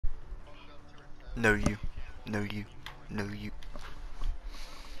No you. No you. No you.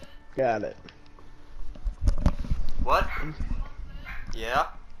 Got it. What? Yeah?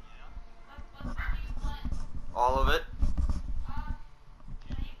 All of it?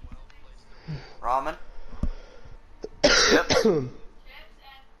 Ramen? Chips?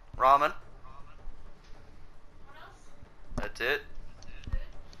 Ramen? That's it?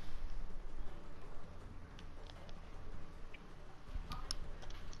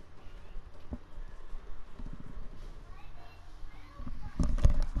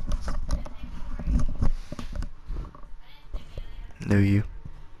 No you.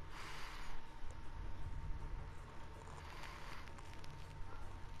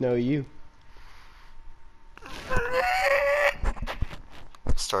 No, you.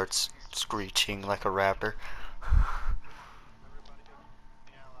 Starts screeching like a raptor.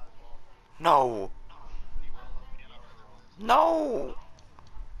 No! No!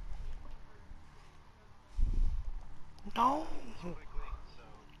 No!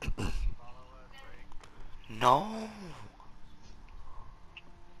 No!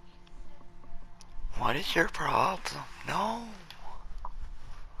 What is your problem? No!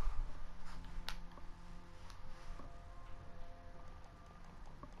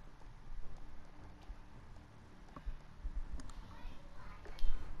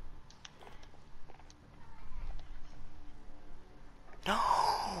 No!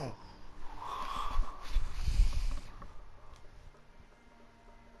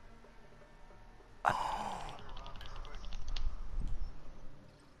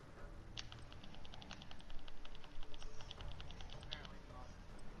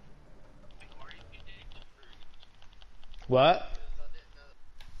 What?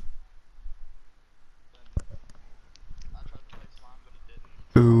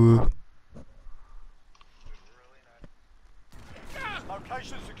 Ooh.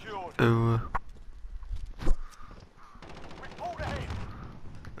 Location secured. Ooh. Report ahead.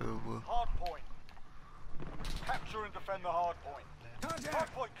 Ooh. Hard point. Capture and defend the hard point.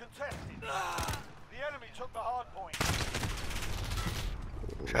 Hard point contested. The enemy took the hard point.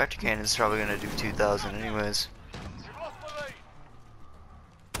 Tractor cannon's probably gonna do 2,000 anyways. You've lost the lead.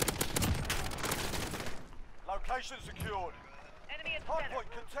 Location secured. Enemy at Hard center. point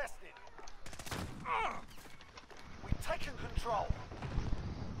contested. We've taken control.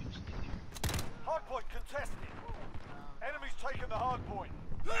 Hard point contested. Enemy's taken the hard point.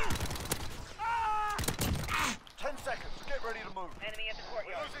 10 seconds. Get ready to move. Enemy at the We're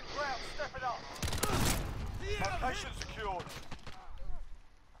courtyard. losing ground. Step it up. Location secured.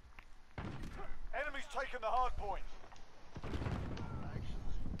 Enemy's taken the hard point.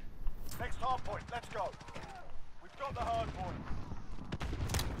 Next hard point. Let's go. We've got the hard point.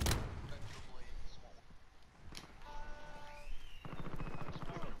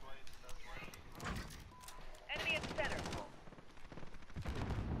 Enemy at the center.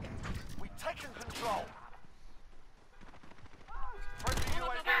 We've taken control. Friendly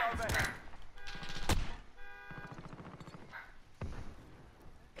UAV overhead.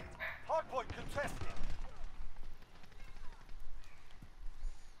 Hardpoint contested.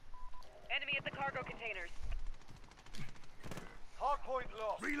 Enemy at the cargo containers. Hardpoint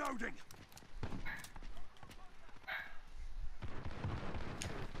lost. Reloading!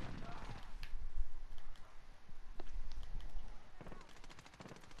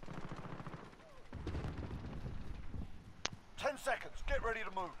 10 seconds. Get ready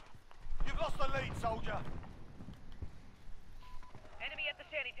to move. You've lost the lead, soldier. Enemy at the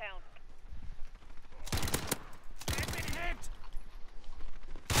shantytown. Enemy hit!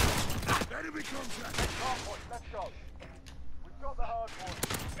 Enemy contact! Next hardpoint. Let's go. We've got the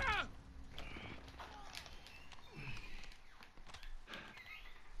hardpoint.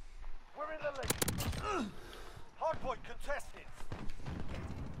 We're in the lead. Hardpoint contested.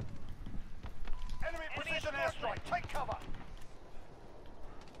 Enemy precision airstrike. Take cover.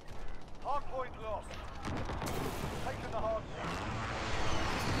 Hardpoint lost. Taking the hardpoint.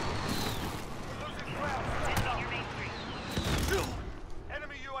 We're losing ground. Step Enemy up. near Main Street.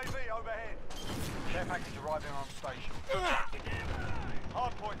 Enemy UAV overhead. Care package arriving on station.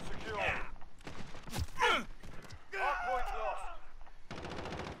 Hardpoint secure. Hardpoint lost.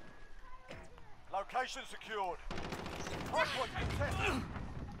 Location secured. Hardpoint contested.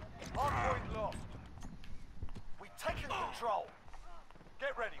 Hardpoint lost. We've taken control.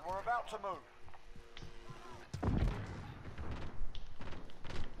 Get ready, we're about to move.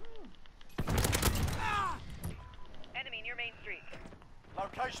 Enemy near Main Street.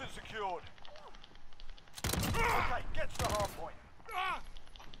 Location secured. Okay, get to the hard point.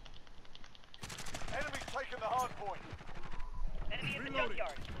 Enemy's taken the hard point. Enemy at the Reloading.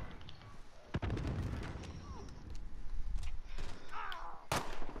 junkyard.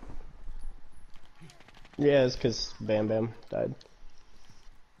 Yeah, it's because Bam Bam died.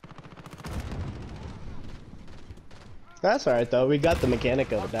 That's alright though, we got the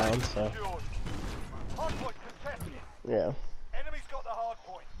mechanic of it down, so. Secured. Hardpoint contested. Yeah. Enemy's got the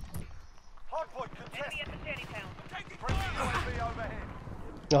hardpoint. Hardpoint Enemy contested. at the shantytown. Friendly UAV overhead.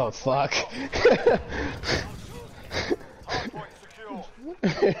 Oh fuck. Hardpoint secure.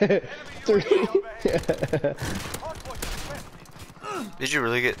 Three. UAV overhead. Hardpoint contested. Did you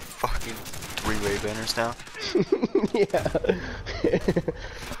really get fucking 3-way banners now? Yeah.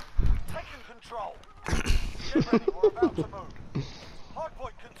 Taking control. Get ready, we're about to move.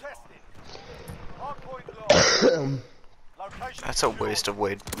 Hardpoint contested. Hardpoint lost. Location That's a secured. waste of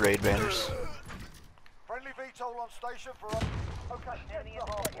raid banners. Friendly VTOL on station for us. Okay, get Enemy to at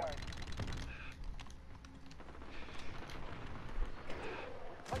the the hardpoint. courtyard.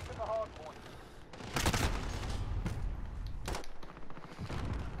 Taking the hardpoint.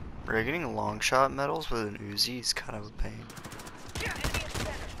 Right, getting long shot medals with an Uzi is kind of a pain. Enemy at the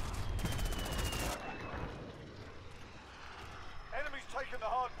center. Enemy's taking the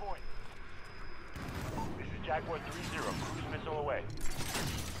hardpoint. This is Jaguar 3-0, cruise missile away.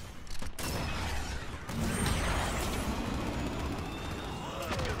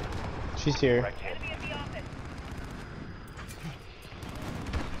 She's here. Enemy at the office.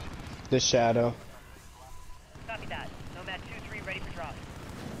 The shadow. Copy that. Nomad 2-3 ready for drop.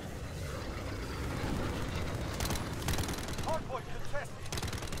 Hardpoint contested.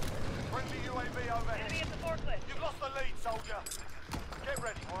 Friendly UAV overhead. Enemy at the forklift. You've lost the lead, soldier. Get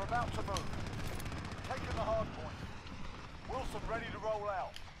ready, we're about to move. Taking the hardpoint. Wilson ready to roll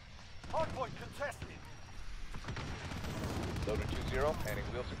out. Hardpoint contested. Loader 2-0, handing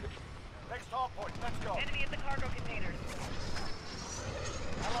Wilson control. Next hardpoint, let's go. Enemy at the cargo containers.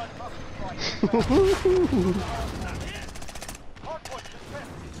 Allied cluster strike. Hardpoint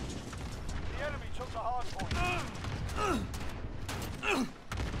contested. The enemy took the hardpoint.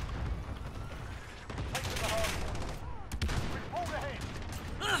 Taking the hardpoint. We've pulled ahead.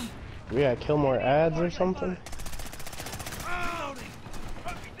 We gotta kill more ads or something?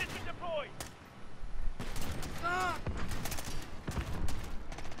 Position deployed.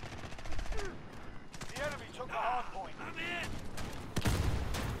 The enemy took the hardpoint.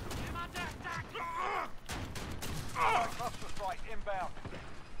 Allied cluster strike inbound.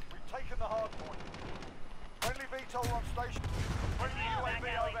 We've taken the hardpoint. Friendly VTOL on station. Friendly UAV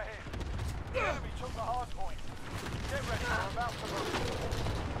overhead. The enemy took the hardpoint. Get ready, we're about to move.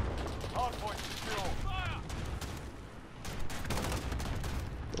 Hardpoint secure.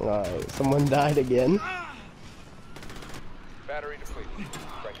 Alright, someone died again. Battery depleted.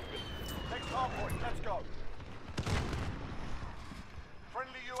 Striking good. Next hardpoint, let's go.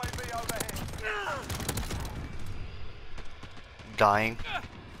 Friendly UAV overhead. Dying. The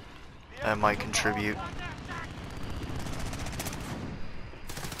That enemy might took the contribute.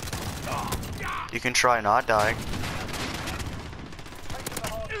 You can try not dying. Taking the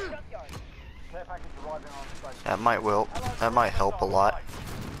hardpoint. Care package arriving on station. That might that might help a lot.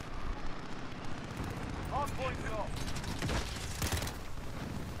 Hardpoint lost.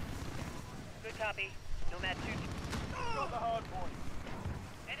 Good copy. Nomad 2. Got the hardpoint.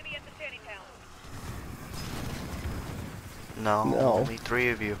 Enemy at the shantytown. No, No. only 3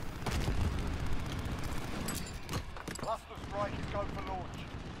 of you. Cluster strike is go for launch.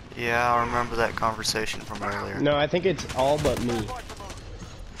 Yeah, I remember that conversation from earlier. No, I think it's all but me. Stand by to move.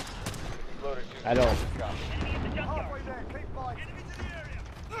 Loader 2-0. I don't. Copy. Enemy at the junkyard. Halfway there, keep fighting.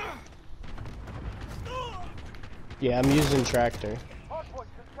 Yeah, I'm using tractor. Hardpoint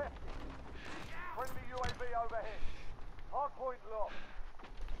contested. Friendly UAV overhead. Hardpoint lost.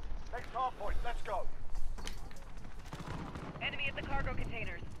 Next hardpoint, let's go. Enemy at the cargo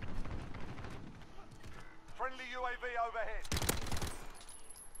containers. Friendly UAV overhead.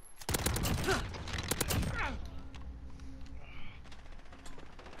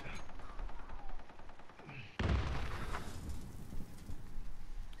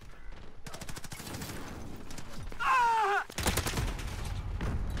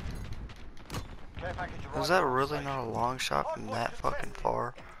 Care package Was arriving that on really station. not a long shot from that fucking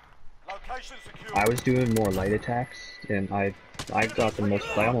far? Location secure. I was doing more light attacks, and I got the most.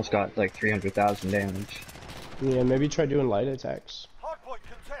 I almost got like 300,000 damage. Yeah, maybe try doing light attacks. Hardpoint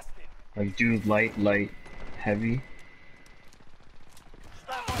contested. Like do light, heavy.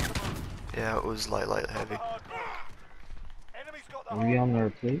 Stand by to move. Yeah, it was light, heavy. Hardpoint. Enemy's got the Are we on hardpoint. our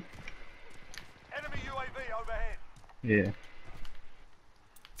plate? Enemy UAV overhead. Yeah.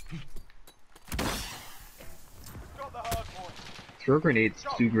 Got the hardpoint. Throw grenades.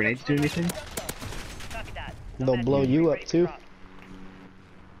 Do grenades do anything? Copy that. They'll Nomad blow 2-3 you up ready for too.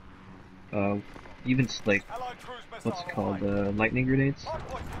 drop. Even like Allied cruise missile what's it called? online. Lightning grenades.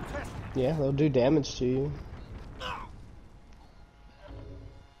 Hardpoint contested. Yeah, they'll do damage to you.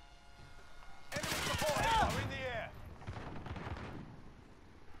 Enemy support helo in the air.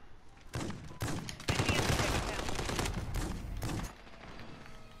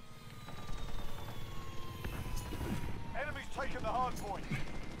 Enemy's taken the hard point.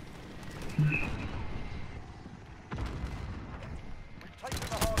 We've taken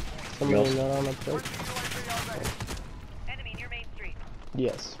the hard point. Somebody Yes. not on a plate. Friendly UAV overhead. Enemy near Main Street.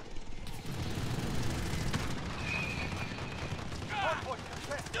 Yes. Hardpoint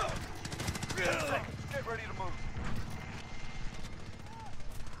contested. 10 seconds. Get ready to move.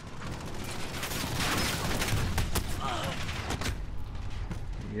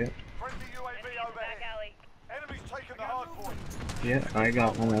 Yep. Friendly UAV Enemy in the overhead. back alley. Enemy's taken the hard point. Yeah, I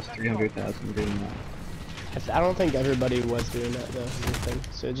got almost 300,000 doing that. I don't think everybody was doing that though. is the thing.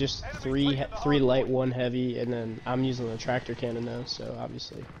 So just three light, one heavy, and then I'm using the tractor cannon now. So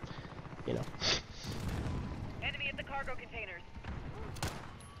obviously, you know. Enemy at the cargo containers.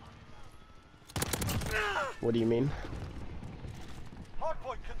 What do you mean?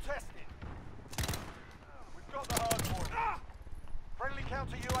 Hardpoint contested. We've got the hard point. Friendly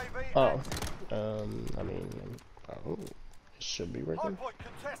counter UAV. Oh, active. I mean, oh, it should be working. Hardpoint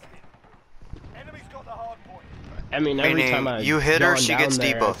contested. Enemy's got the hard point. I mean, every Meaning, time I you hit her, gone she down gets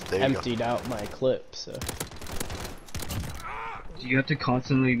there, debuffed. I've There you go. emptied out my clip. So Do you have to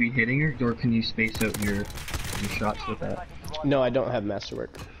constantly be hitting her, or can you space out your shots with that? no, I don't have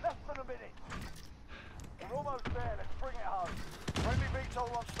masterwork. Less than a minute. We're almost there. Let's bring it home. Friendly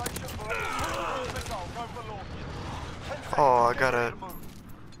VTOL on station for cruise missile. Go for launch. 10 seconds. Oh, I Get gotta- ready to move.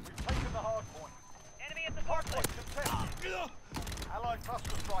 We've taken the hard point. Enemy at the Hardpoint forklift. contested. Allied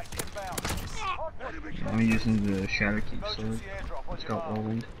cluster strike inbound. Hardpoint I'm contested. using the Shadowkeep sword. Emergency airdrop on It's your got mark.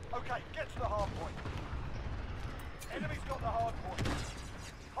 whirlwind. Okay, get to the hard point. Enemy's got the hard point.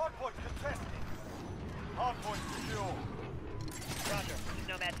 Hard point contested. Hard point secure. Roger. This is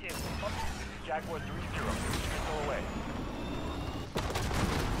Nomad 2. Jaguar 3-0. Missile away.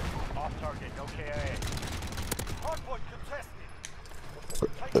 Off target. No KIA. Hard point contested.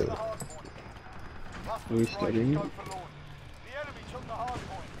 Taking the hard point. Cluster Are we strike, studying? go for launch. The enemy took the hard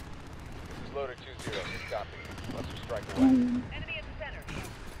point. Loader 2-0. Copy. Cluster strike away. Enemy at the center.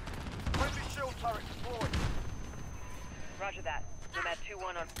 Friendly shield turret deployed. Roger that. Nomad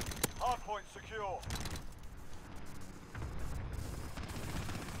 2-1 on. Hard point secure.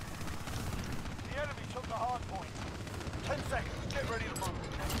 The enemy took the hard point. 10 seconds. Get ready to move.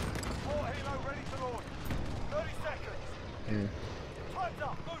 Support helo ready to launch. 30 seconds. Yeah. Time's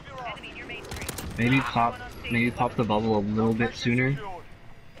up. Move your arm. Enemy near Main Street. Maybe pop the bubble a little bit sooner.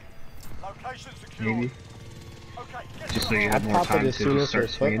 Location secured. Maybe. Okay, get Just to so the you hard have more Pop it time as to soon just as start her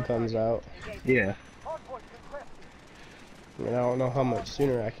foot swinging. comes out. Yeah. hard point contested. I mean, I don't know how much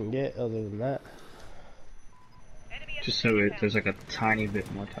sooner I can get other than that. Enemy at Just the so tank there's like a tiny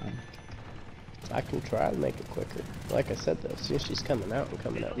bit more time. I can try to make it quicker. Like I said though, as soon as she's coming out and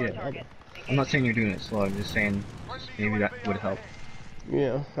coming out. Yeah. I target. I'm not saying you're doing it slow. I'm just saying maybe that would help.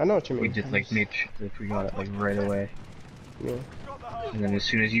 Yeah, I know what you mean. We just like made sure that we got it like right away, Yeah, Got the hard and then as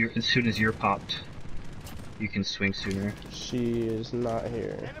soon as you're popped, you can swing sooner. she is not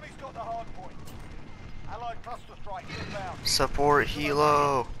here. Enemy's got the hard point. Allied cluster strike inbound. Support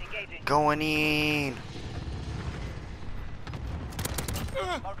helo. Engaging. Going in.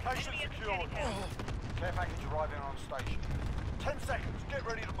 Location Enemy at the secured. scanning tower. Care package arriving on station. 10 seconds. Get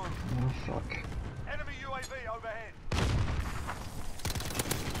ready to move. Oh fuck. Enemy UAV overhead.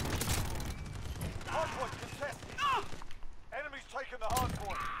 Hard point contested. Enemy's taken the hard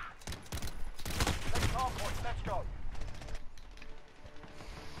point. Next hard point. Let's go.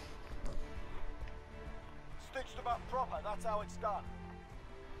 Stitched them up proper. That's how it's done.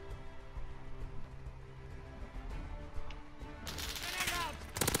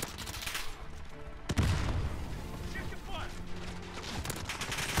 Shift your fire.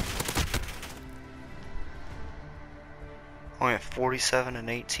 Only at 47 and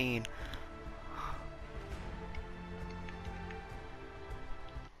 18.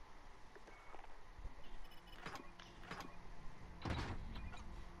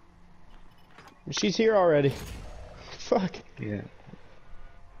 She's here already. Fuck. Yeah.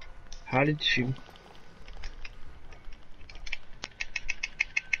 How did she?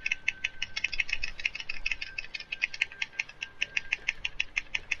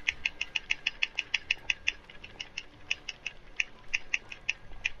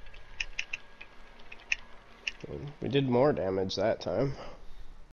 We did more damage that time.